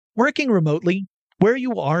Working remotely, where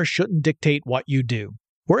you are shouldn't dictate what you do.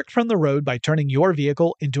 Work from the road by turning your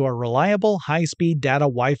vehicle into a reliable high-speed data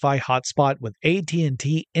Wi-Fi hotspot with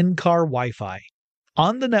AT&T in-car Wi-Fi.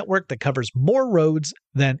 On the network that covers more roads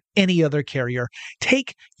than any other carrier,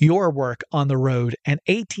 take your work on the road and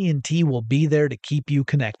AT&T will be there to keep you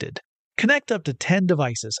connected. Connect up to 10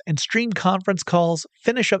 devices and stream conference calls,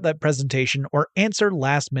 finish up that presentation, or answer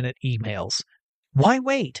last-minute emails. Why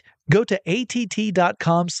wait? Go to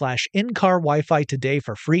att.com/in-car Wi-Fi today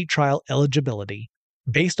for free trial eligibility.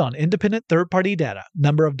 Based on independent third-party data,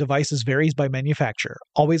 number of devices varies by manufacturer.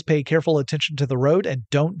 Always pay careful attention to the road and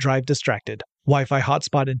don't drive distracted. Wi-Fi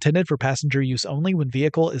hotspot intended for passenger use only when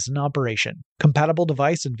vehicle is in operation. Compatible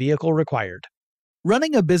device and vehicle required.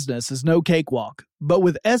 Running a business is no cakewalk, but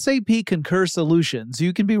with SAP Concur Solutions,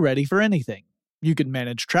 you can be ready for anything. You can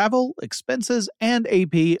manage travel, expenses, and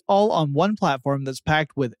AP all on one platform that's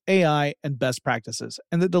packed with AI and best practices,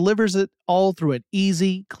 and that delivers it all through an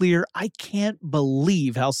easy, clear, I can't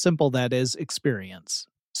believe how simple that is experience.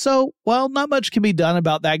 So, while not much can be done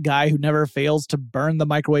about that guy who never fails to burn the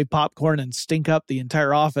microwave popcorn and stink up the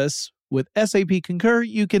entire office, with SAP Concur,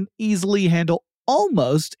 you can easily handle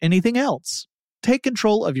almost anything else. Take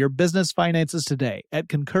control of your business finances today at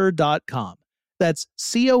Concur.com. That's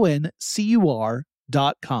CONCUR.com.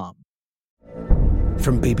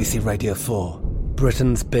 From BBC Radio 4,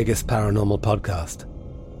 Britain's biggest paranormal podcast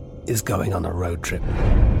is going on a road trip.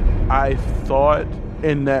 I thought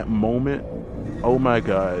in that moment, oh my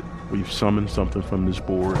God, we've summoned something from this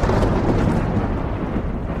board.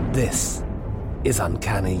 This is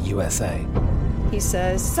Uncanny USA. He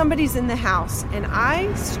says, somebody's in the house, and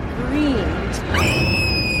I screamed.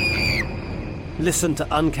 Listen to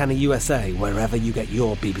Uncanny USA wherever you get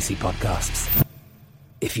your BBC podcasts,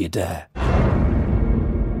 if you dare.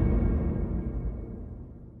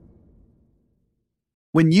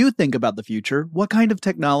 When you think about the future, what kind of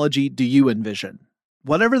technology do you envision?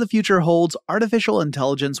 Whatever the future holds, artificial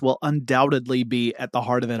intelligence will undoubtedly be at the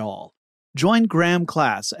heart of it all. Join Graham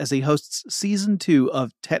Class as he hosts Season 2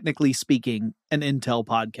 of Technically Speaking, an Intel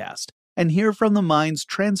podcast, and hear from the minds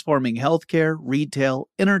transforming healthcare, retail,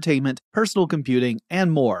 entertainment, personal computing,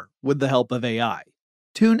 and more with the help of AI.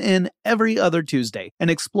 Tune in every other Tuesday and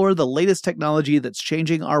explore the latest technology that's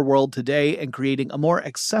changing our world today and creating a more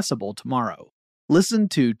accessible tomorrow. Listen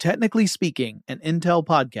to Technically Speaking, an Intel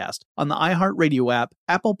podcast on the iHeartRadio app,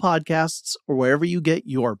 Apple Podcasts, or wherever you get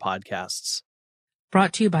your podcasts.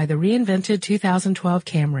 Brought to you by the reinvented 2012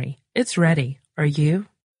 Camry. It's ready. Are you?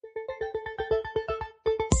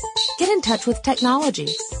 Get in touch with technology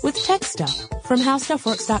with Tech Stuff from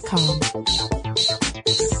HowStuffWorks.com.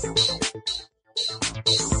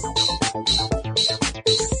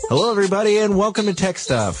 Hello, everybody, and welcome to Tech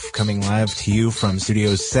Stuff, coming live to you from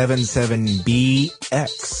Studio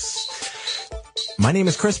 77BX. My name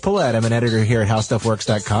is Chris Pollette. I'm an editor here at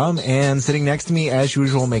HowStuffWorks.com, and sitting next to me, as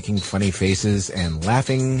usual, making funny faces and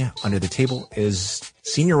laughing under the table is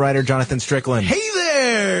senior writer Jonathan Strickland. Hey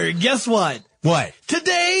there! Guess what? What?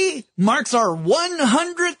 Today marks our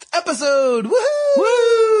 100th episode! Woohoo!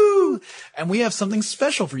 Woo! And we have something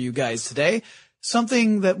special for you guys today.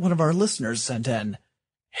 Something that one of our listeners sent in.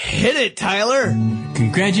 Hit it, Tyler!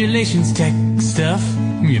 Congratulations, Tech Stuff.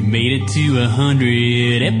 You made it to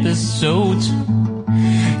 100 episodes.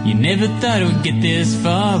 You never thought it would get this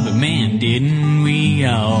far, but man, didn't we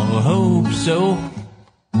all hope so.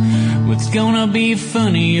 What's gonna be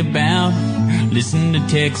funny about listening to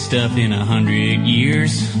Tech Stuff in 100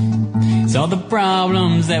 years? It's all the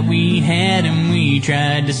problems that we had and we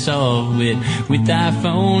tried to solve it with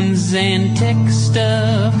iPhones, and Tech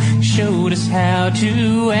Stuff showed us how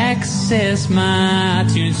to access my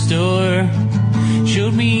iTunes store.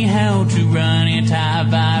 Showed me how to run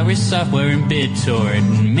antivirus software in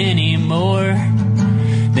BitTorrent and many more.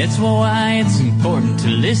 That's why it's important to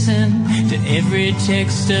listen to every Tech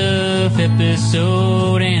Stuff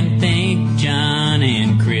episode, and thank John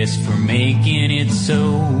and Chris for making it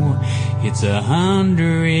so. It's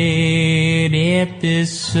 100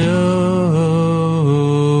 episodes.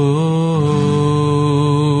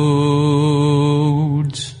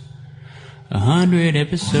 100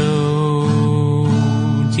 episodes.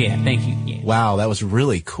 Yeah, thank you. Yeah. Wow, that was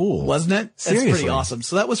really cool. Wasn't it? Seriously. That's pretty awesome.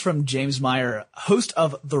 So that was from James Meyer, host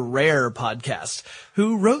of The Rare podcast,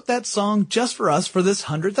 who wrote that song just for us for this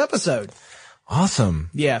 100th episode. Awesome.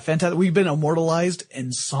 Yeah, fantastic. We've been immortalized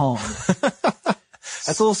in song.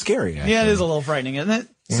 That's a little scary, actually. Yeah, it is a little frightening, isn't it?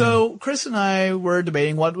 So Chris and I were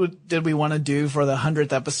debating did we want to do for the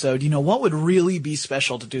 100th episode? What would really be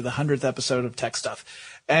special to do the 100th episode of Tech Stuff?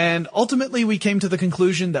 And ultimately we came to the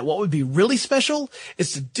conclusion that what would be really special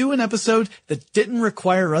is to do an episode that didn't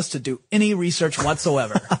require us to do any research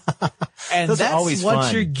whatsoever. And Those are that's always what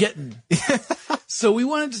fun. you're getting. So we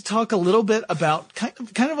wanted to talk a little bit about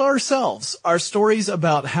kind of ourselves, our stories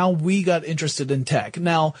about how we got interested in tech.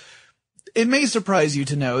 Now, it may surprise you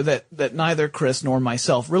to know that neither Chris nor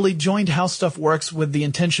myself really joined How Stuff Works with the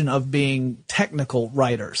intention of being technical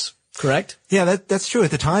writers. Correct? Yeah, that's true.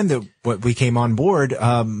 At the time that we came on board,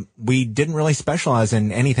 we didn't really specialize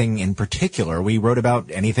in anything in particular. We wrote about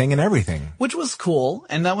anything and everything. Which was cool,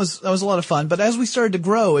 and that was a lot of fun. But as we started to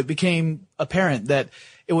grow, it became apparent that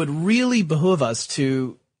it would really behoove us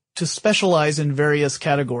to specialize in various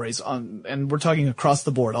categories and we're talking across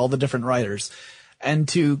the board, all the different writers. And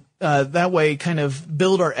to that way kind of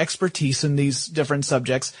build our expertise in these different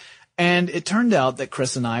subjects. And it turned out that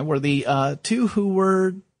Chris and I were the two who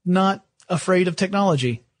were not afraid of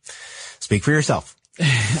technology. Speak for yourself.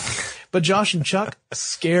 But Josh and Chuck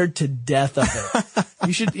scared to death of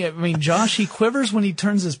it. Josh, he quivers when he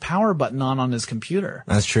turns his power button on his computer.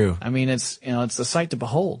 That's true. It's a sight to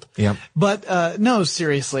behold. Yep. But no,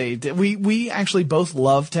 seriously, we actually both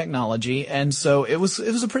love technology, and so it was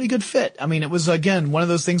a pretty good fit. It was again one of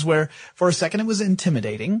those things where for a second it was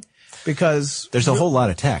intimidating because there's a whole lot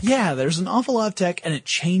of tech. Yeah, there's an awful lot of tech, and it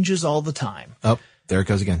changes all the time. Oh, there it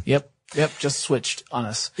goes again. Yep, just switched on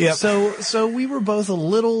us. Yep. So we were both a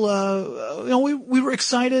little, we were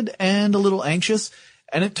excited and a little anxious,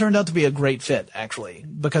 and it turned out to be a great fit, actually,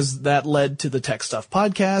 because that led to the Tech Stuff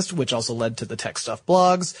podcast, which also led to the Tech Stuff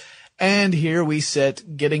blogs. And here we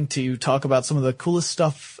sit getting to talk about some of the coolest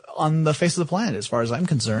stuff on the face of the planet, as far as I'm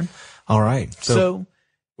concerned. All right. So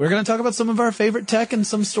we're going to talk about some of our favorite tech and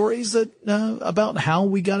some stories that about how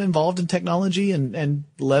we got involved in technology and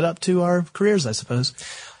led up to our careers, I suppose.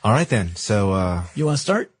 All right, then. So you want to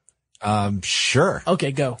start? Sure.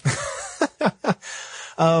 Okay, go.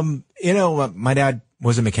 My dad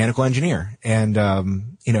was a mechanical engineer, and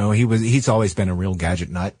he's always been a real gadget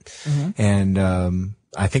nut. Mm-hmm. And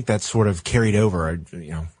I think that's sort of carried over,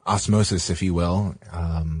 osmosis, if you will.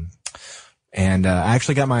 And I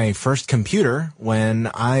actually got my first computer when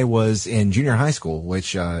I was in junior high school,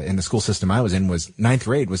 which in the school system I was in was 9th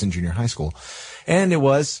grade was in junior high school. And it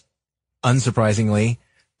was, unsurprisingly,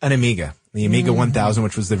 an Amiga, the Amiga 1000,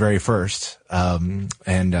 which was the very first. I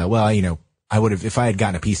would have, if I had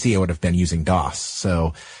gotten a PC, I would have been using DOS.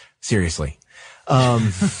 So seriously.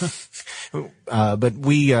 But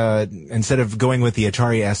we, instead of going with the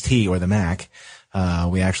Atari ST or the Mac,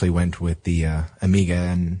 we actually went with the Amiga,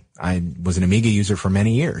 and I was an Amiga user for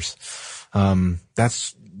many years.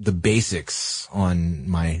 That's the basics on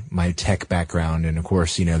my tech background. And of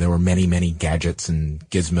course, there were many, many gadgets and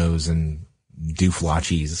gizmos and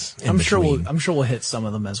dooflotchies. I'm sure we'll hit some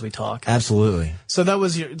of them as we talk. Absolutely. So that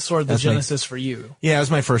was the genesis for you. Yeah, it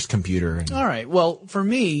was my first computer. All right. Well, for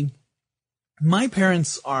me, my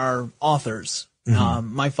parents are authors.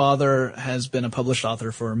 Mm-hmm. My father has been a published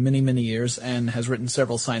author for many, many years and has written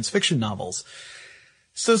several science fiction novels.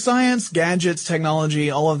 So science, gadgets,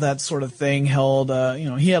 technology, all of that sort of thing held,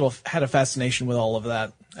 he had a fascination with all of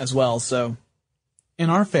that as well. So in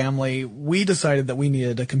our family, we decided that we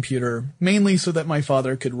needed a computer mainly so that my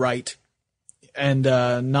father could write and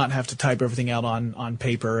not have to type everything out on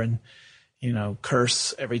paper and,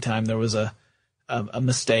 curse every time there was a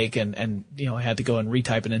mistake and had to go and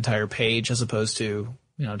retype an entire page as opposed to,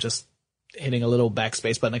 just hitting a little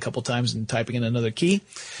backspace button a couple times and typing in another key.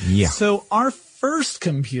 Yeah. So our first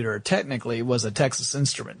computer technically was a Texas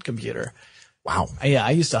Instrument computer. Wow. Yeah,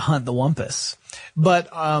 I used to hunt the Wumpus. But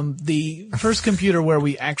the first computer where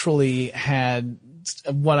we actually had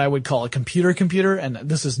what I would call a computer, and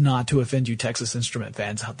this is not to offend you Texas Instrument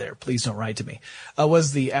fans out there, please don't write to me,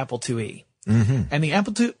 was the Apple IIe. Mm-hmm. And the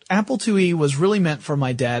Apple IIe was really meant for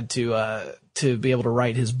my dad to be able to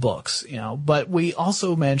write his books, but we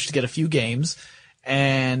also managed to get a few games,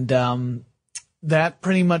 and that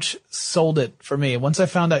pretty much sold it for me. Once I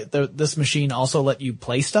found out that this machine also let you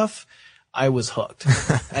play stuff, I was hooked.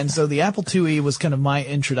 And so the Apple IIe was kind of my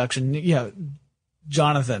introduction.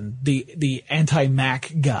 Jonathan, the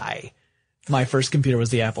anti-Mac guy. My first computer was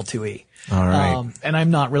the Apple IIe. All right. And I'm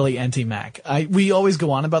not really anti-Mac. We always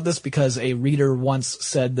go on about this because a reader once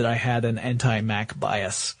said that I had an anti-Mac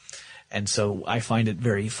bias. And so I find it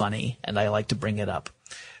very funny and I like to bring it up.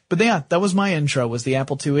 But yeah, that was my intro, was the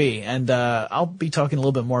Apple IIe. And, I'll be talking a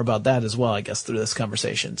little bit more about that as well, I guess, through this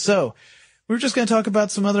conversation. So we're just going to talk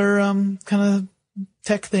about some other, kind of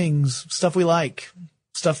tech things, stuff we like,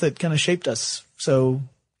 stuff that kind of shaped us. So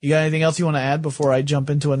You got anything else you want to add before I jump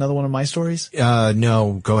into another one of my stories?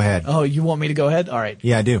 No, go ahead. Oh, you want me to go ahead? All right.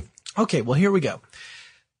 Yeah, I do. Okay, well, here we go.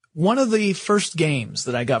 One of the first games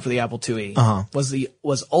that I got for the Apple IIe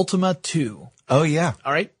was Ultima 2. Oh, yeah.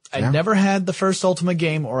 All right. I never had the first Ultima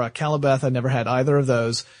game or a Calibeth. I never had either of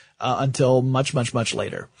those until much, much, much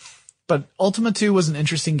later. But Ultima 2 was an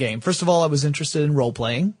interesting game. First of all, I was interested in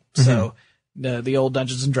role-playing. So the old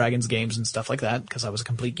Dungeons and Dragons games and stuff like that, because I was a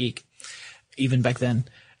complete geek, even back then.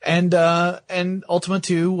 And Ultima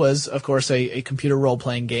 2 was, of course, a computer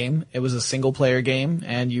role-playing game. It was a single-player game,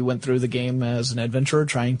 and you went through the game as an adventurer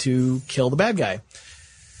trying to kill the bad guy.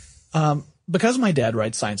 Because my dad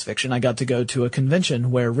writes science fiction, I got to go to a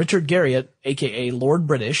convention where Richard Garriott, aka Lord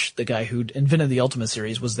British, the guy who invented the Ultima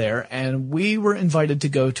series, was there, and we were invited to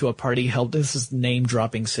go to a party held, this is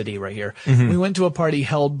name-dropping city right here. We went to a party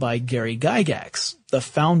held by Gary Gygax, the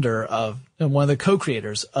founder of, and one of the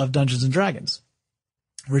co-creators of Dungeons and Dragons.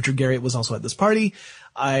 Richard Garriott was also at this party.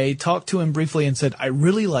 I talked to him briefly and said, I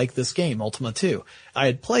really like this game, Ultima 2. I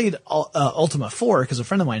had played Ultima 4 because a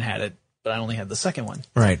friend of mine had it, but I only had the second one.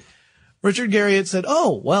 Right. Richard Garriott said,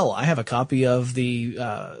 oh, well, I have a copy of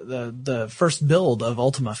the first build of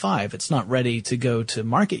Ultima 5. It's not ready to go to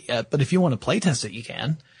market yet, but if you want to playtest it, you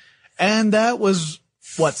can. And that was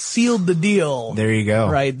what sealed the deal. There you go.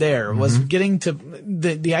 Right there was getting to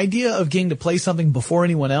the idea of getting to play something before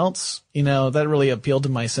anyone else. You know, that really appealed to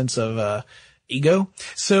my sense of, ego.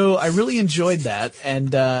 So I really enjoyed that.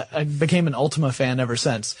 And, I became an Ultima fan ever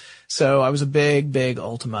since. So I was a big, big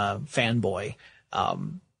Ultima fanboy.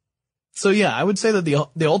 So yeah, I would say that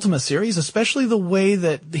the Ultima series, especially the way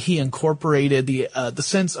that he incorporated the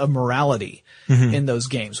sense of morality in those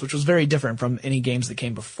games, which was very different from any games that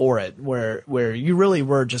came before it, where you really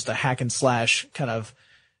were just a hack and slash kind of,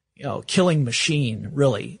 you know, killing machine,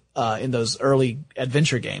 really, in those early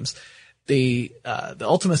adventure games. The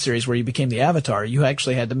Ultima series, where you became the Avatar, you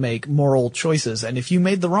actually had to make moral choices, and if you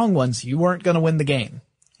made the wrong ones, you weren't going to win the game.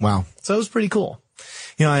 Wow. So it was pretty cool.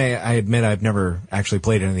 You know, I admit I've never actually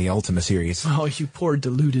played any of the Ultima series. Oh, you poor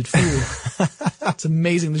deluded fool. It's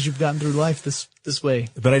amazing that you've gotten through life this way.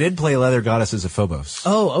 But I did play Leather Goddesses of Phobos.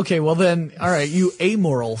 Oh, okay. Well then, all right, you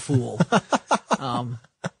amoral fool. Well,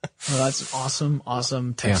 that's an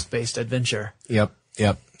awesome text-based adventure. Yep.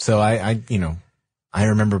 So I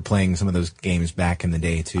remember playing some of those games back in the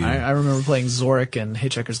day too. I remember playing Zorik and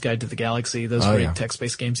Hitchhiker's Guide to the Galaxy. Those great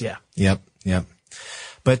text-based games. Yeah. Yep.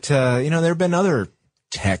 But, there have been other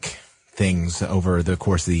tech things over the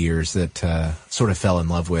course of the years that, sort of fell in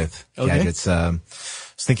love with gadgets. I was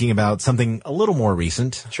thinking about something a little more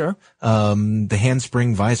recent. Sure. The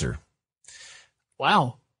handspring visor.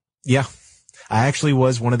 Wow. Yeah. I actually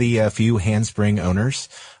was one of the few handspring owners.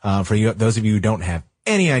 For you, those of you who don't have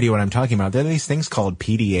any idea what I'm talking about, there are these things called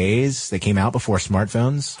PDAs. They came out before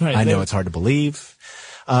smartphones. Right, I know it's hard to believe.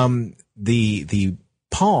 The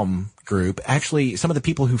Palm group, actually, some of the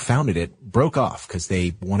people who founded it broke off because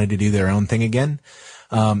they wanted to do their own thing again.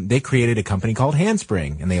 They created a company called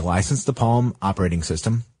Handspring, and they licensed the Palm operating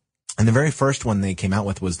system. And the very first one they came out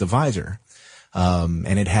with was the visor.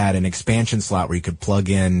 And it had an expansion slot where you could plug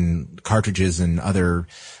in cartridges and other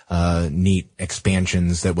neat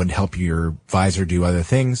expansions that would help your visor do other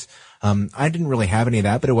things. I didn't really have any of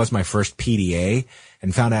that, but it was my first PDA,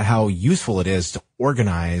 and found out how useful it is to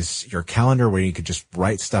organize your calendar, where you could just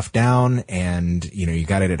write stuff down, and, you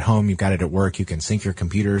got it at home, you've got it at work, you can sync your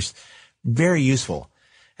computers. Very useful.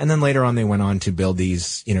 And then later on, they went on to build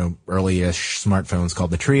these, early-ish smartphones called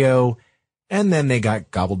the Trio, and then they got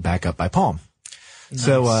gobbled back up by Palm. Nice.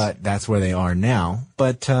 So, that's where they are now.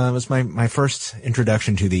 But, it was my first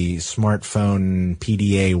introduction to the smartphone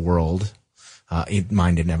PDA world.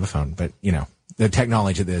 Mine didn't have a phone, but, the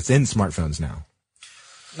technology that's in smartphones now.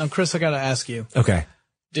 Now, Chris, I gotta ask you. Okay.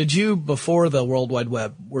 Did you, before the World Wide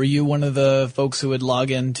Web, were you one of the folks who would log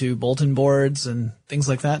into bulletin boards and things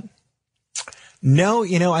like that? No,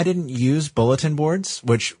 I didn't use bulletin boards,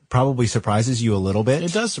 which probably surprises you a little bit.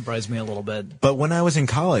 It does surprise me a little bit. But when I was in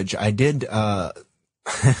college, I did, I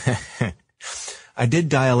did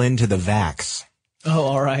dial into the VAX. Oh,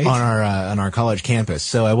 all right. On our college campus.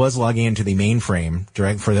 So I was logging into the mainframe,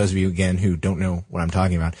 direct, for those of you, again, who don't know what I'm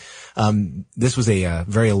talking about. This was a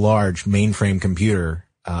very large mainframe computer,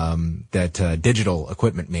 that, digital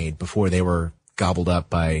equipment made before they were gobbled up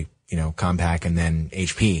by, Compaq and then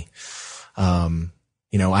HP. I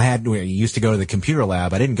used to go to the computer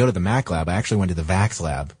lab. I didn't go to the Mac lab. I actually went to the VAX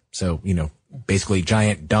lab. So, basically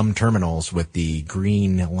giant dumb terminals with the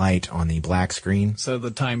green light on the black screen. So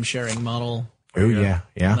the time sharing model. Oh, yeah.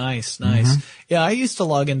 Nice. Mm-hmm. Yeah, I used to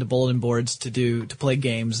log into bulletin boards to play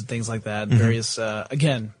games and things like that. Mm-hmm. Various,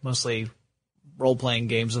 again, mostly role-playing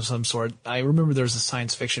games of some sort. I remember there was a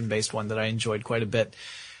science fiction-based one that I enjoyed quite a bit.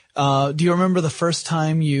 Do you remember the first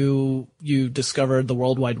time you discovered the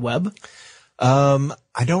World Wide Web?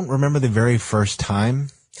 I don't remember the very first time.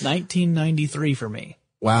 1993 for me.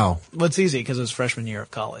 Wow. Well, it's easy because it was freshman year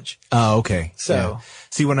of college. Oh, okay. So, yeah.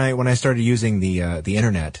 See, when I started using the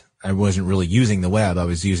internet, I wasn't really using the web. I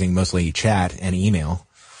was using mostly chat and email.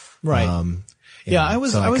 Right. I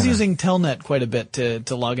was using Telnet quite a bit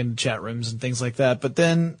to log into chat rooms and things like that. But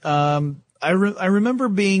then, I remember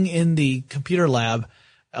being in the computer lab,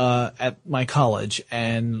 at my college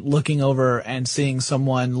and looking over and seeing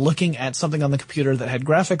someone looking at something on the computer that had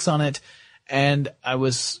graphics on it. And I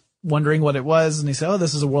was wondering what it was, and he said, "Oh,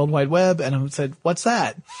 this is a World Wide Web." And I said, "What's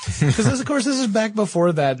that?" Because of course this is back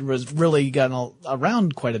before that was really gotten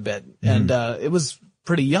around quite a bit, and it was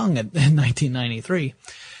pretty young in 1993.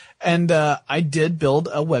 And I did build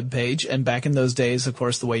a web page, and back in those days, of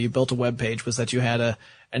course, the way you built a web page was that you had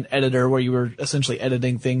an editor where you were essentially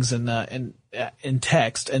editing things in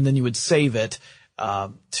text, and then you would save it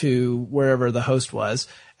to wherever the host was.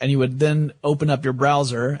 And you would then open up your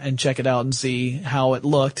browser and check it out and see how it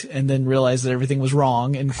looked, and then realize that everything was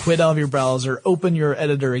wrong and quit out of your browser, open your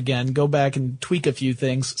editor again, go back and tweak a few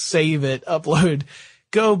things, save it, upload,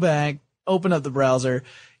 go back, open up the browser.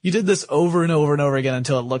 You did this over and over and over again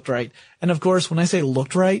until it looked right. And of course, when I say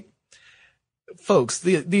looked right, folks,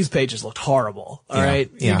 these pages looked horrible. All right.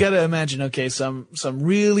 Yeah. You gotta imagine, okay, some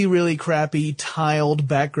really, really crappy tiled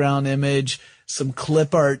background image, some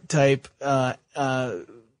clip art type,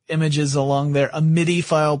 images along there, a MIDI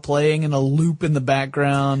file playing in a loop in the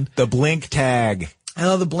background. The blink tag.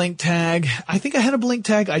 Oh, the blink tag. I think I had a blink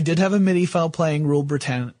tag. I did have a MIDI file playing Rule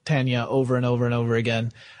Britannia over and over and over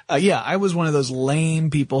again. I was one of those lame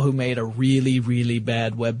people who made a really, really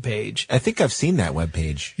bad web page. I think I've seen that web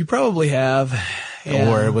page. You probably have.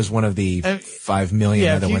 Yeah. Or it was one of the 5 million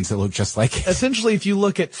other ones that look just like it. Essentially, if you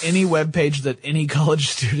look at any web page that any college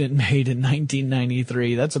student made in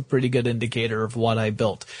 1993, that's a pretty good indicator of what I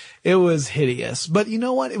built. It was hideous. But you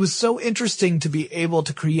know what? It was so interesting to be able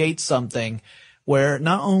to create something where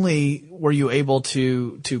not only were you able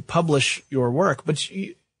to publish your work, but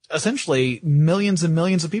essentially millions and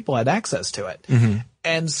millions of people had access to it. Mm-hmm.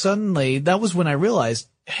 And suddenly that was when I realized,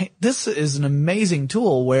 hey, this is an amazing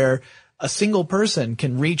tool where a single person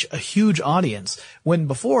can reach a huge audience, when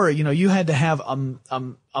before, you had to have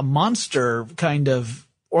a monster kind of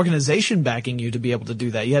organization backing you to be able to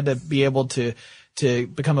do that. You had to be able to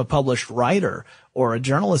become a published writer or a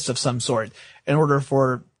journalist of some sort in order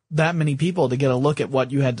for that many people to get a look at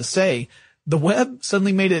what you had to say. The web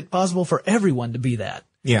suddenly made it possible for everyone to be that.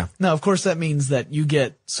 Yeah. Now, of course, that means that you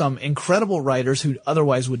get some incredible writers who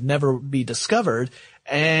otherwise would never be discovered,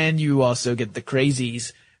 and you also get the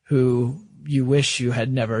crazies who you wish you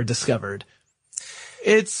had never discovered.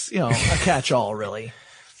 It's, a catch-all, really.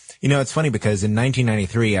 It's funny because in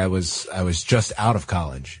 1993, I was just out of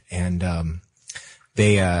college, and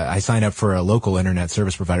I signed up for a local internet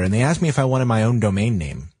service provider, and they asked me if I wanted my own domain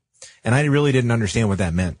name. And I really didn't understand what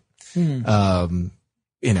that meant.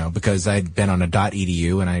 Because I'd been on a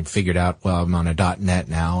 .edu, and I figured out, well, I'm on a .net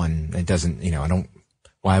now, and it doesn't,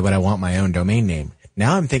 why would I want my own domain name?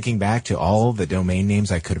 Now I'm thinking back to all the domain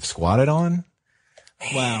names I could have squatted on.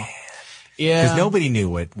 Man. Wow. Yeah. Because nobody knew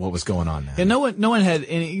what was going on now. And no one had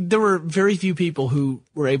any, there were very few people who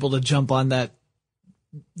were able to jump on that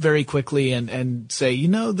very quickly and say,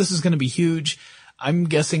 this is going to be huge. I'm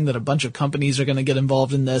guessing that a bunch of companies are going to get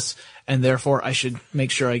involved in this, and therefore I should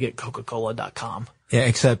make sure I get Coca-Cola.com. Yeah,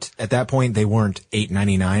 except at that point they weren't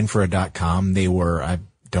 $8.99 for a .com. They were, I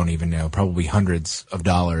don't even know, probably hundreds of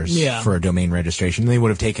dollars for a domain registration. They would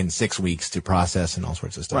have taken 6 weeks to process and all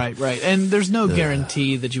sorts of stuff. Right. And there's no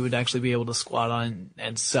guarantee that you would actually be able to squat on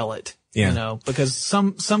and sell it. Yeah. Because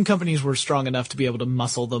some companies were strong enough to be able to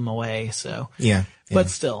muscle them away. So yeah.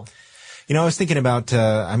 But still. I was thinking about,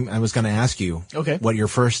 I was going to ask you what your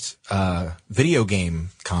first video game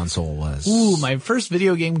console was. Ooh, my first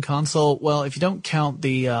video game console. Well, if you don't count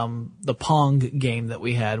the Pong game that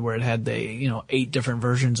we had, where it had the 8 different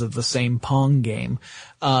versions of the same Pong game,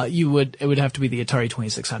 it would have to be the Atari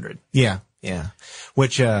 2600. Yeah.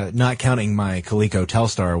 Which, not counting my Coleco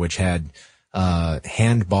Telstar, which had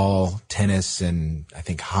handball, tennis, and I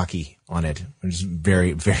think hockey on it. There's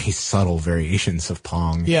very, very subtle variations of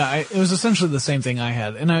Pong. Yeah, it was essentially the same thing I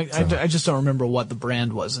had, and I just don't remember what the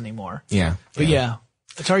brand was anymore. Yeah. But yeah,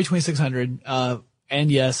 Atari 2600,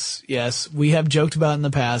 and yes, we have joked about in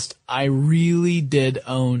the past, I really did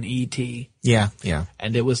own E.T. Yeah.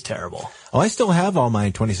 And it was terrible. Oh, I still have all my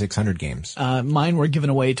 2600 games. Mine were given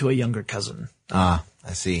away to a younger cousin. Ah,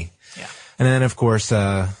 I see. Yeah. And then, of course,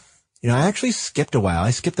 I actually skipped a while.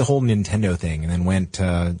 I skipped the whole Nintendo thing and then went,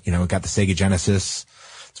 got the Sega Genesis.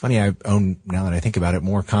 It's funny, I own, now that I think about it,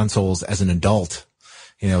 more consoles as an adult.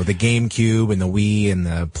 The GameCube and the Wii and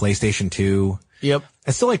the PlayStation 2. Yep.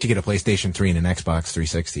 I still like to get a PlayStation 3 and an Xbox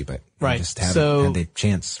 360, but I just haven't had the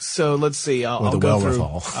chance. So let's see. I'll go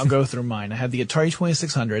through mine. I had the Atari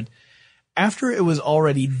 2600. After it was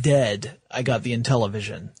already dead, I got the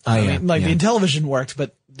Intellivision. The Intellivision worked,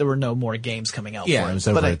 but there were no more games coming out for it. Yeah, it was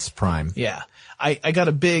over its prime. Yeah. I got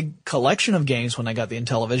a big collection of games when I got the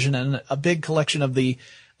Intellivision, and a big collection of the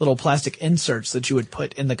little plastic inserts that you would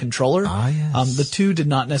put in the controller. Yes. The two did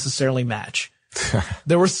not necessarily match.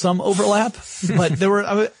 There was some overlap, but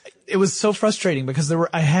it was so frustrating because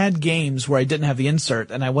I had games where I didn't have the insert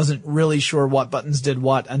and I wasn't really sure what buttons did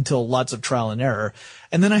what until lots of trial and error.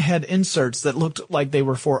 And then I had inserts that looked like they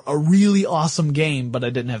were for a really awesome game, but I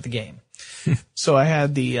didn't have the game. So I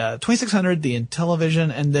had the 2600, the Intellivision,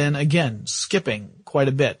 and then again, skipping quite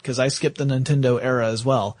a bit because I skipped the Nintendo era as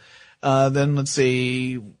well. Then let's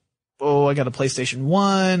see. I got a PlayStation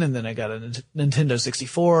 1, and then I got a Nintendo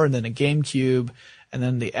 64, and then a GameCube, and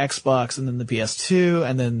then the Xbox, and then the PS2,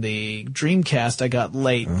 and then the Dreamcast I got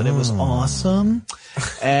late, but it was awesome.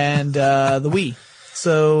 And the Wii.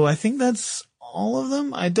 So I think that's all of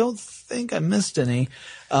them. I don't think I missed any.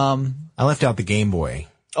 I left out the Game Boy.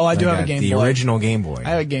 Oh, I do have a Game Boy. The original Game Boy. I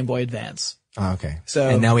have a Game Boy Advance. Oh, okay. So,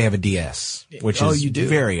 and now we have a DS, which is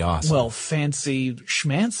very awesome. Well, fancy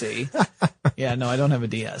schmancy. Yeah, no, I don't have a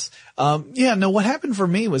DS. What happened for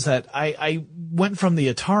me was that I went from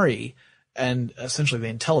the Atari and essentially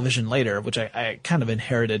the Intellivision later, which I kind of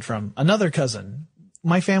inherited from another cousin.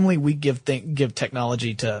 My family, we give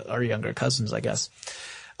technology to our younger cousins, I guess.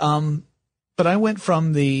 But I went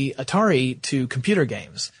from the Atari to computer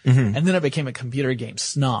games, and then I became a computer game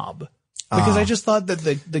snob. Because I just thought that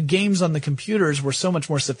the games on the computers were so much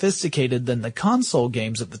more sophisticated than the console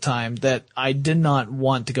games at the time that I did not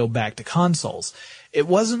want to go back to consoles. It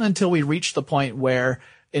wasn't until we reached the point where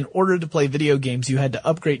in order to play video games, you had to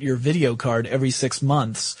upgrade your video card every 6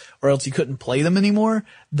 months or else you couldn't play them anymore.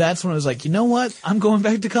 That's when I was like, you know what? I'm going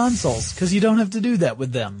back to consoles because you don't have to do that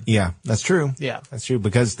with them. Yeah, that's true. Yeah. That's true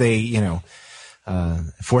because they,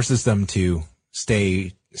 forces them to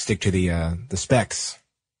stick to the specs.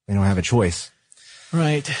 They don't have a choice.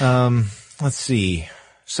 Right. Let's see.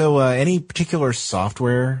 So, any particular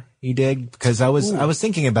software you dig? Because I was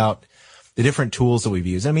thinking about the different tools that we've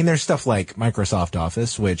used. I mean, there's stuff like Microsoft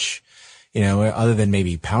Office, which, other than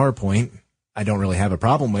maybe PowerPoint, I don't really have a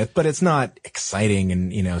problem with, but it's not exciting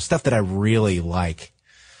and, stuff that I really like.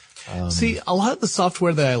 See, a lot of the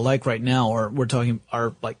software that I like right now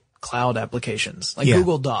are like cloud applications, like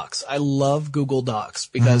Google Docs. I love Google Docs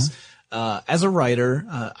because as a writer,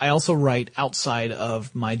 I also write outside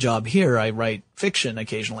of my job here. I write fiction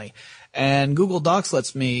occasionally. And Google Docs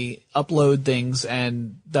lets me upload things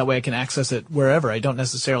and that way I can access it wherever. I don't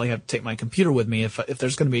necessarily have to take my computer with me. If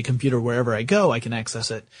there's going to be a computer wherever I go, I can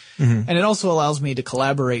access it. And it also allows me to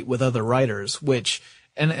collaborate with other writers, which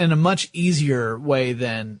in a much easier way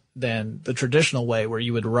than the traditional way where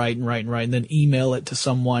you would write and then email it to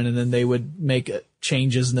someone and then they would make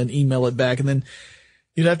changes and then email it back and then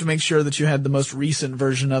you'd have to make sure that you had the most recent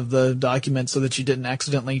version of the document so that you didn't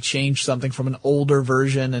accidentally change something from an older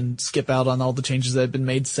version and skip out on all the changes that have been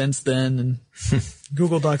made since then. And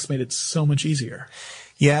Google Docs made it so much easier.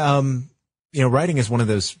 Yeah. Writing is one of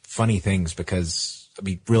those funny things because,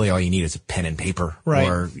 really all you need is a pen and paper. Right.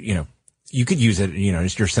 Or, you could use it,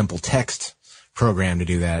 just your simple text program to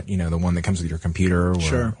do that, the one that comes with your computer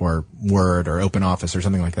or Word or OpenOffice or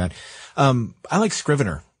something like that. I like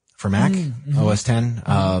Scrivener. For Mac, OS X,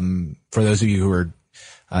 for those of you who are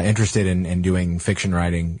interested in doing fiction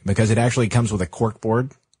writing, because it actually comes with a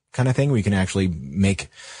corkboard kind of thing where you can actually make,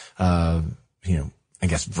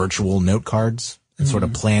 virtual note cards and sort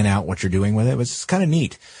of plan out what you're doing with it, which is kind of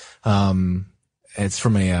neat. It's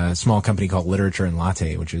from a small company called Literature and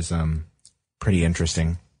Latte, which is pretty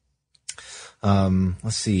interesting.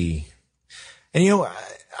 Let's see. And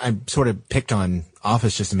I sort of picked on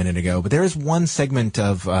Office just a minute ago, but there is one segment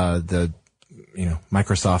of the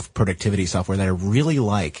Microsoft productivity software that I really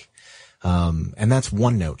like, and that's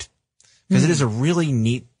OneNote, because it is a really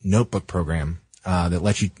neat notebook program that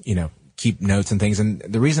lets you keep notes and things. And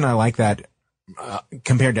the reason I like that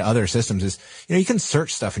compared to other systems is you can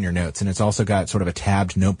search stuff in your notes, and it's also got sort of a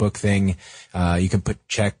tabbed notebook thing. You can put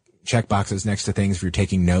check boxes next to things if you're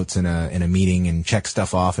taking notes in a meeting and check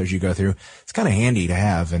stuff off as you go through. It's kind of handy to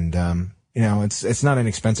have. And, it's not an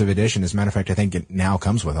expensive edition. As a matter of fact, I think it now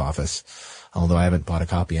comes with Office, although I haven't bought a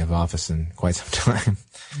copy of Office in quite some time.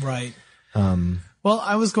 Right. Well,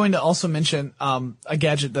 I was going to also mention a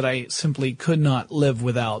gadget that I simply could not live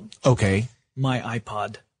without. Okay. My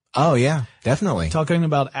iPod. Oh, yeah, definitely. Talking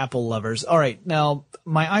about Apple lovers. All right. Now,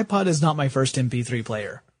 my iPod is not my first MP3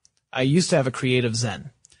 player. I used to have a Creative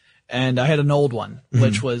Zen, and I had an old one,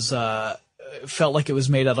 which was felt like it was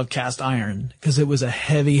made out of cast iron because it was a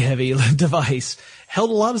heavy, heavy device. Held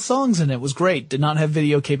a lot of songs in it. Was great. Did not have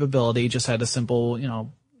video capability. Just had a simple,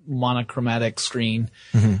 monochromatic screen.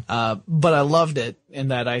 But I loved it in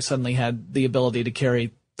that I suddenly had the ability to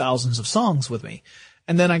carry thousands of songs with me.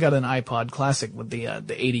 And then I got an iPod Classic with the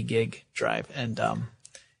 80 gig drive. And,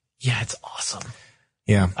 it's awesome.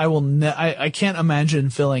 Yeah. I can't imagine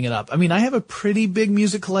filling it up. I mean, I have a pretty big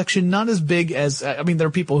music collection, not as big as, there are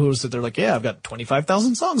people who sit there like, yeah, I've got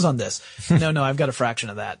 25,000 songs on this. No, I've got a fraction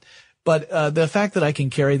of that. But, the fact that I can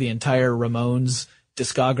carry the entire Ramones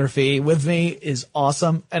discography with me is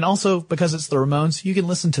awesome. And also, because it's the Ramones, you can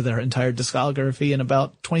listen to their entire discography in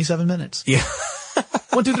about 27 minutes. Yeah.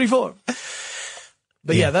 1, 2, 3, 4.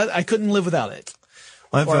 But that I couldn't live without it.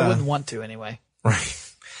 Well, or I wouldn't want to anyway.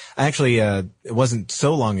 Right. Actually, it wasn't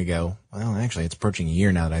so long ago. Well, actually, it's approaching a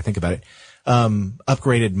year now that I think about it.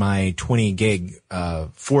 Upgraded my 20 gig,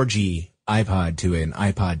 4G iPod to an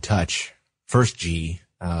iPod Touch, first G,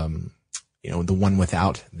 the one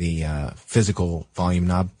without the, physical volume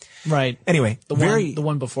knob. Right. Anyway, the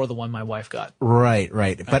one before the one my wife got. Right.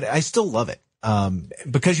 But I still love it.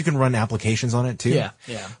 Because you can run applications on it too. Yeah.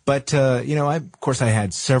 But, of course I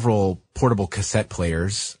had several portable cassette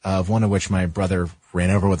players, one of which my brother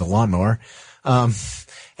ran over with a lawnmower.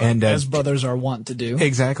 And as brothers are wont to do.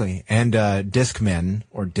 Exactly. And, Discmen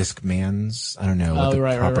or Discmans. I don't know what the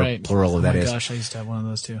proper plural of that is. Oh my gosh, I used to have one of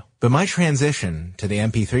those too. But my transition to the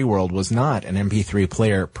MP3 world was not an MP3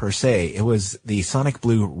 player per se. It was the Sonic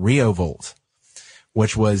Blue RioVolt,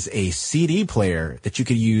 which was a CD player that you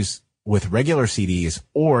could use with regular CDs,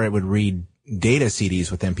 or it would read data CDs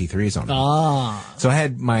with MP3s on them. So I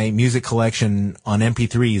had my music collection on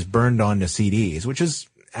MP3s burned onto CDs, which is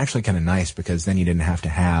actually kind of nice because then you didn't have to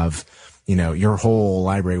have, your whole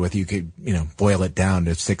library with you. You could, boil it down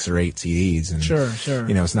to 6 or 8 CDs. And, Sure.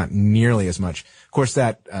 It's not nearly as much. Of course,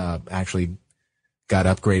 that, actually got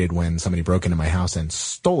upgraded when somebody broke into my house and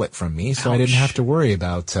stole it from me. So I didn't have to worry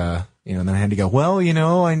about, then I had to go,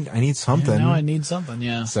 I need something. Now I need something,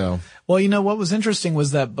 yeah. So. Well, what was interesting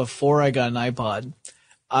was that before I got an iPod,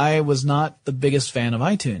 I was not the biggest fan of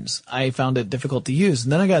iTunes. I found it difficult to use.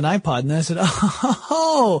 And then I got an iPod and I said,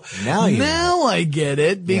 now I get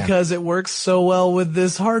it because it works so well with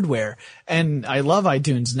this hardware. And I love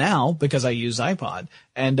iTunes now because I use iPod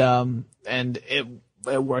and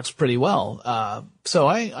it works pretty well. So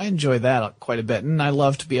I enjoy that quite a bit. And I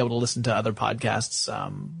love to be able to listen to other podcasts,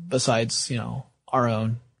 besides, our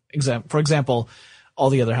own. For example, all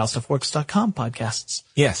the other HowStuffWorks.com podcasts.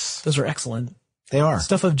 Yes. Those are excellent. They are.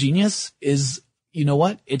 Stuff of Genius is,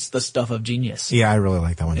 it's the stuff of genius. Yeah, I really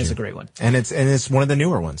like that one too. It's a great one. And it's one of the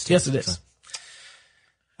newer ones too. Yes, it is. So.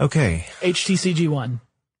 Okay. HTC G1.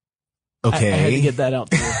 Okay. I had to get that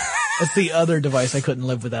out too. That's the other device I couldn't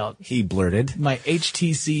live without. He blurted. My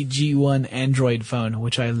HTC G1 Android phone,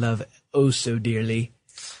 which I love oh so dearly.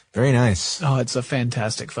 Very nice. Oh, it's a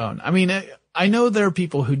fantastic phone. I mean, I know there are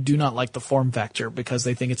people who do not like the form factor because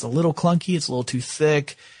they think it's a little clunky, it's a little too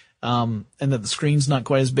thick, and that the screen's not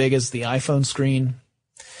quite as big as the iPhone screen.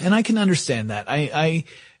 And I can understand that.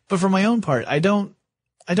 But for my own part, I don't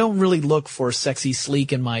really look for sexy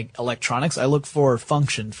sleek in my electronics. I look for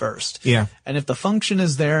function first. Yeah. And if the function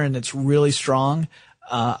is there and it's really strong,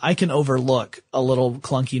 I can overlook a little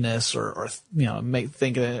clunkiness or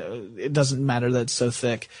think it doesn't matter that it's so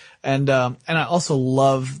thick. And I also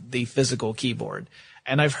love the physical keyboard.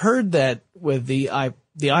 And I've heard that with the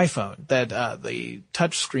iPhone, that, the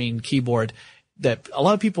touchscreen keyboard, that a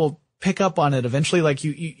lot of people pick up on it eventually. Like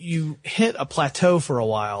you hit a plateau for a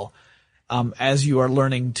while, as you are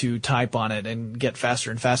learning to type on it and get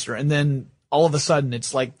faster and faster. And then all of a sudden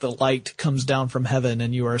it's like the light comes down from heaven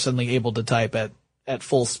and you are suddenly able to type at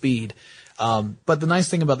full speed. But the nice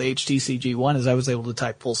thing about the HTC G1 is I was able to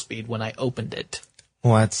type full speed when I opened it.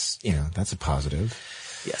 Well, that's a positive.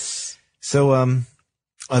 Yes. So,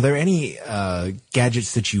 are there any,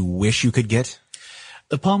 gadgets that you wish you could get?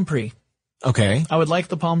 The Palm Pre. Okay. I would like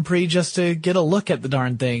the Palm Pre just to get a look at the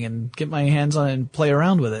darn thing and get my hands on it and play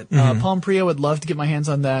around with it. Palm Pre, I would love to get my hands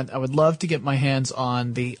on that. I would love to get my hands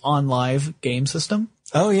on the OnLive game system.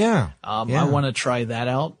 Oh, yeah. I want to try that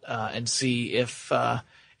out, and see if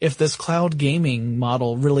this cloud gaming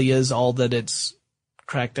model really is all that it's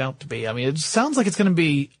cracked out to be. I mean, it sounds like it's going to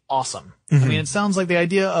be awesome. I mean, it sounds like the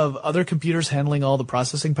idea of other computers handling all the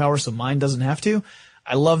processing power so mine doesn't have to.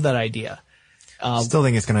 I love that idea. Still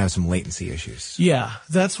think it's going to have some latency issues. Yeah,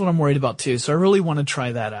 that's what I'm worried about too. So I really want to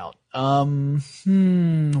try that out.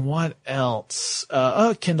 What else?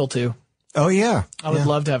 Kindle 2. Oh yeah. I would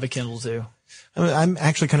love to have a Kindle 2. I'm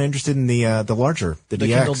actually kind of interested in the larger, the DX.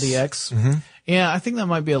 Kindle DX. Mm-hmm. Yeah, I think that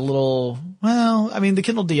might be a little, the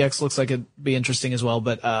Kindle DX looks like it'd be interesting as well,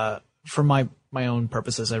 but, for my own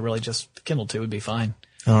purposes, the Kindle 2 would be fine.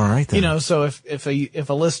 All right then. So if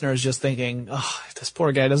a listener is just thinking, oh, this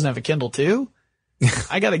poor guy doesn't have a Kindle 2,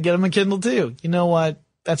 I gotta get him a Kindle 2. You know what?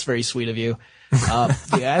 That's very sweet of you.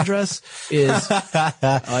 The address is,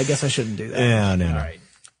 I guess I shouldn't do that. Yeah, no. All right.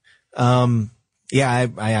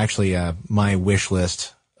 I actually, my wish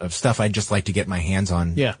list of stuff I'd just like to get my hands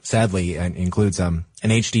on, sadly, includes, an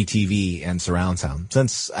HD TV and surround sound,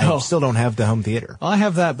 since I still don't have the home theater. Well, I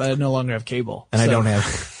have that, but I no longer have cable. And I don't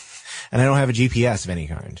have a GPS of any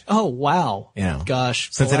kind. Oh, wow. Gosh.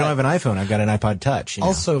 Since I don't have an iPhone, I've got an iPod Touch.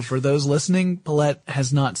 Also, for those listening, Paulette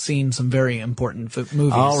has not seen some very important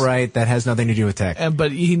movies. All right. That has nothing to do with tech.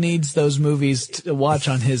 But he needs those movies to watch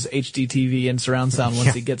on his HD TV and surround sound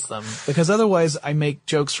once he gets them. Because otherwise, I make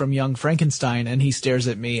jokes from Young Frankenstein, and he stares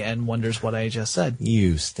at me and wonders what I just said.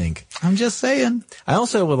 You stink. I'm just saying. I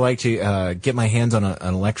also would like to get my hands on an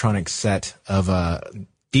electronic set of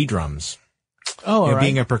D-drums. Oh, all right.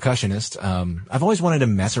 Being a percussionist, I've always wanted to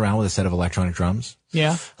mess around with a set of electronic drums.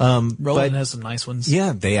 Yeah. Roland has some nice ones.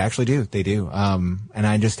 Yeah, they actually do. They do. And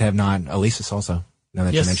I just have not, Alesis also, now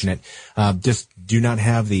that you mention it, just do not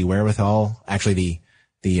have the wherewithal, actually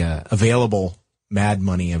the available mad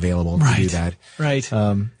money available to do that. Right.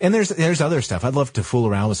 And there's other stuff. I'd love to fool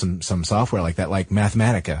around with some software like that, like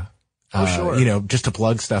Mathematica. Sure. Just to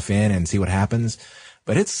plug stuff in and see what happens.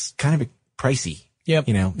 But it's kind of pricey. Yep.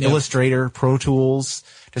 Illustrator, Pro Tools,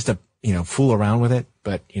 just to, fool around with it.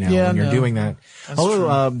 But, when you're doing that.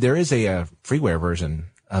 Although, there is a freeware version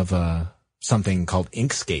of, something called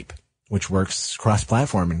Inkscape, which works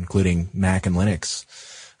cross-platform, including Mac and Linux,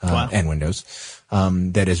 and Windows,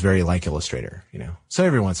 that is very like Illustrator, So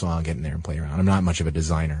every once in a while I'll get in there and play around. I'm not much of a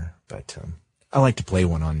designer, but, I like to play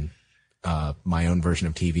one on, my own version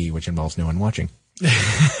of TV, which involves no one watching.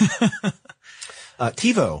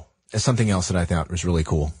 TiVo is something else that I thought was really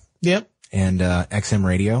cool. Yep. And, XM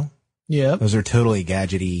radio. Yep. Those are totally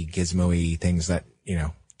gadgety, gizmo-y things that,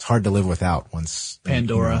 it's hard to live without once.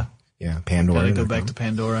 Pandora. Pandora. Gotta go back to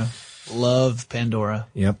Pandora. Love Pandora.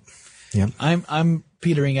 Yep. I'm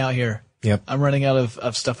petering out here. Yep. I'm running out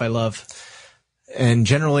of stuff I love. And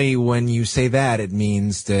generally when you say that, it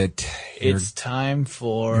means that it's time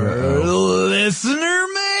for listener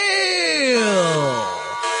mail.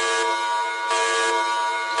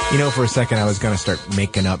 For a second I was going to start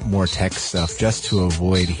making up more tech stuff just to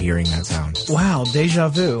avoid hearing that sound. Wow, deja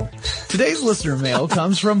vu. Today's listener mail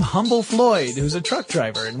comes from Humble Floyd, who's a truck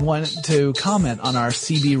driver and wanted to comment on our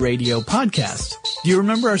CB Radio podcast. Do you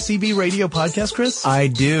remember our CB Radio podcast, Chris? I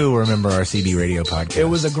do remember our CB Radio podcast. It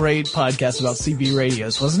was a great podcast about CB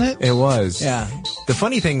radios, wasn't it? It was. Yeah. The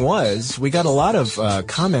funny thing was, we got a lot of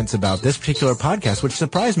comments about this particular podcast, which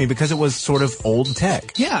surprised me because it was sort of old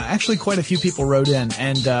tech. Yeah, actually quite a few people wrote in,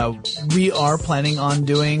 and we are planning on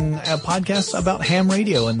doing a podcast about ham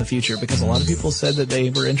radio in the future because a lot of people said that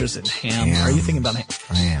they were interested in ham. Are you thinking about ham?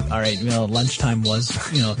 I am. All right. Lunchtime was,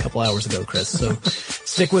 a couple hours ago, Chris. So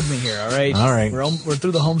stick with me here. All right. All right. We're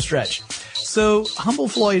through the home stretch. So Humble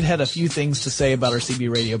Floyd had a few things to say about our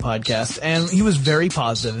CB Radio podcast, and he was very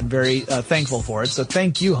positive and very thankful for it. So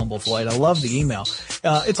thank you, Humble Floyd. I love the email.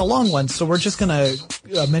 It's a long one, so we're just going to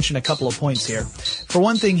mention a couple of points here. For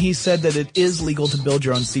one thing, he said that it is legal to build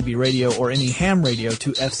your own CB radio or any ham radio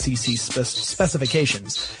to FCC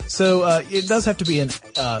specifications. So it does have to be an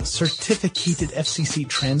certificated FCC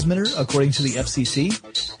transmitter, according to the FCC.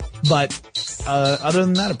 But other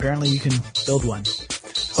than that, apparently you can build one.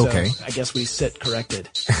 So okay. I guess we sit corrected.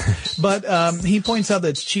 But he points out that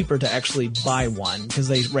it's cheaper to actually buy one because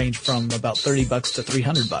they range from about $30 to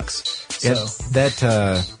 $300. So that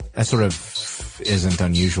sort of isn't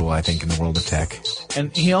unusual, I think, in the world of tech.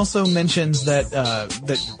 And he also mentions that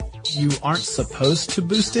you aren't supposed to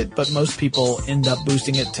boost it, but most people end up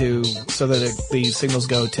boosting it so that the signals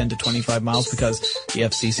go 10 to 25 miles because the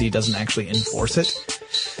FCC doesn't actually enforce it.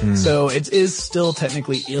 So it is still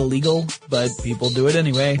technically illegal, but people do it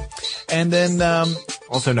anyway. And then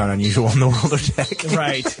also not unusual in the world of tech.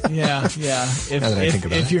 Right. Yeah.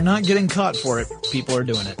 If you're not getting caught for it, people are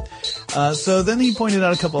doing it. So then he pointed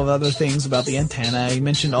out a couple of other things about the antenna. He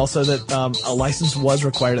mentioned also that a license was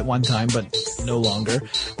required at one time, but no longer.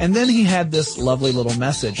 And then he had this lovely little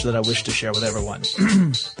message that I wish to share with everyone.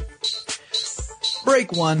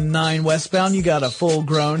 Break 19 westbound, you got a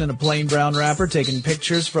full-grown in a plain brown wrapper taking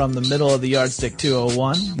pictures from the middle of the yardstick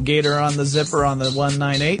 201. Gator on the zipper on the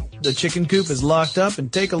 198. The chicken coop is locked up, and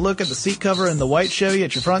take a look at the seat cover in the white Chevy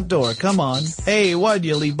at your front door. Come on. Hey, why'd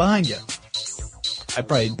you leave behind you? I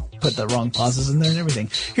probably put the wrong pauses in there and everything.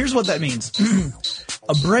 Here's what that means.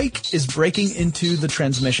 A brake is breaking into the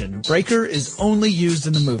transmission. Breaker is only used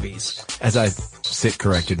in the movies. As I sit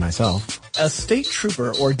corrected myself. A state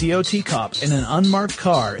trooper or DOT cop in an unmarked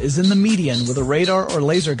car is in the median with a radar or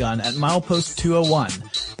laser gun at milepost 201.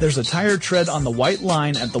 There's a tire tread on the white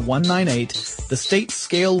line at the 198. The state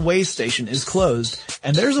scale weigh station is closed,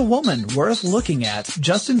 and there's a woman worth looking at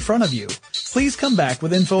just in front of you. Please come back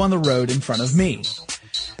with info on the road in front of me.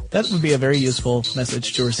 That would be a very useful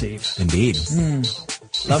message to receive. Indeed.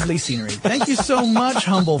 Lovely scenery. Thank you so much,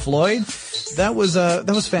 Humble Floyd. That was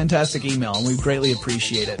fantastic email, and we greatly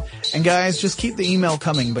appreciate it. And guys, just keep the email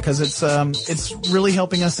coming because it's really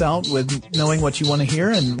helping us out with knowing what you want to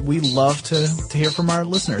hear, and we love to hear from our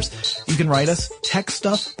listeners. You can write us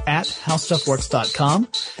techstuff@howstuffworks.com,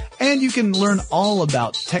 and you can learn all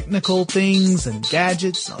about technical things and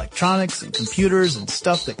gadgets, and electronics and computers and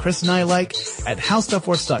stuff that Chris and I like at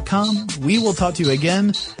howstuffworks.com. We will talk to you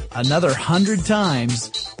again another 100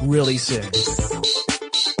 times really soon.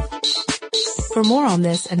 For more on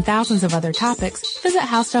this and thousands of other topics, visit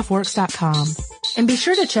howstuffworks.com. And be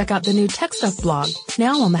sure to check out the new Tech Stuff blog,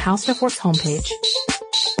 now on the How Stuff Works homepage.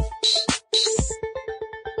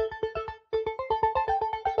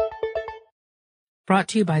 Brought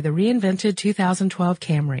to you by the reinvented 2012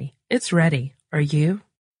 Camry. It's ready. Are you?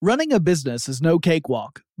 Running a business is no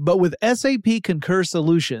cakewalk, but with SAP Concur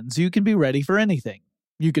Solutions, you can be ready for anything.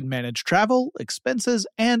 You can manage travel, expenses,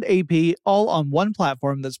 and AP all on one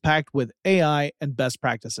platform that's packed with AI and best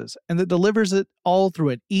practices, and that delivers it all through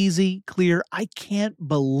an easy, clear, I can't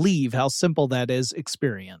believe how simple that is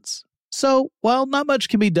experience. So, while not much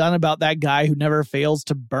can be done about that guy who never fails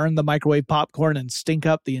to burn the microwave popcorn and stink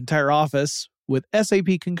up the entire office, with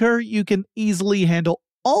SAP Concur, you can easily handle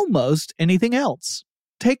almost anything else.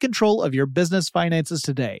 Take control of your business finances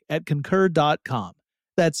today at concur.com.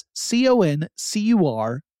 That's CONCUR.com.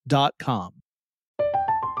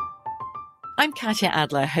 I'm Katya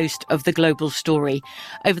Adler, host of The Global Story.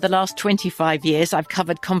 Over the last 25 years, I've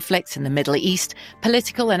covered conflicts in the Middle East,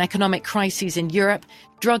 political and economic crises in Europe,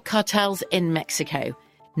 drug cartels in Mexico.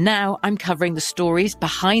 Now I'm covering the stories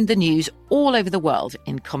behind the news all over the world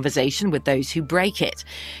in conversation with those who break it.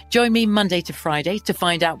 Join me Monday to Friday to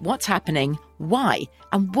find out what's happening, why,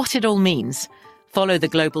 and what it all means. Follow The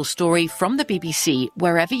Global Story from the BBC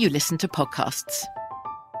wherever you listen to podcasts.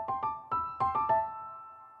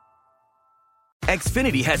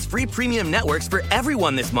 Xfinity has free premium networks for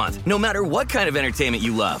everyone this month, no matter what kind of entertainment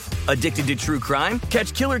you love. Addicted to true crime?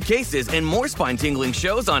 Catch killer cases and more spine-tingling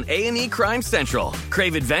shows on A&E Crime Central.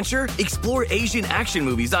 Crave adventure? Explore Asian action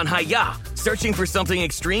movies on Hi-Ya. Searching for something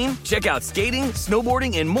extreme? Check out skating,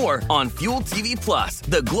 snowboarding, and more on Fuel TV Plus,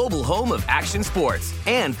 the global home of action sports.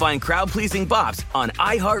 And find crowd-pleasing bops on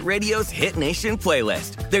iHeartRadio's Hit Nation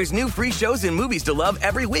playlist. There's new free shows and movies to love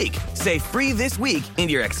every week. Say free this week in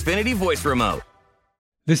your Xfinity voice remote.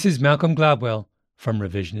 This is Malcolm Gladwell from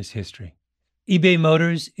Revisionist History. eBay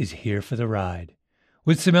Motors is here for the ride.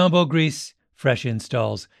 With some elbow grease, fresh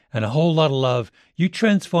installs, and a whole lot of love, you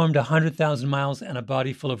transformed 100,000 miles and a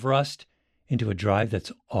body full of rust into a drive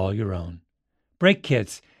that's all your own. Brake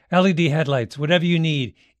kits, LED headlights, whatever you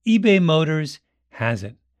need, eBay Motors has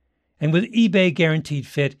it. And with eBay Guaranteed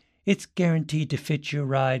Fit, it's guaranteed to fit your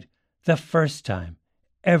ride the first time,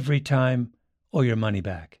 every time, or your money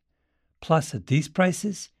back. Plus, at these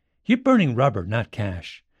prices, you're burning rubber, not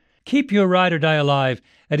cash. Keep your ride or die alive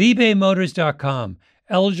at ebaymotors.com.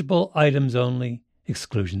 Eligible items only.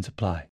 Exclusions apply.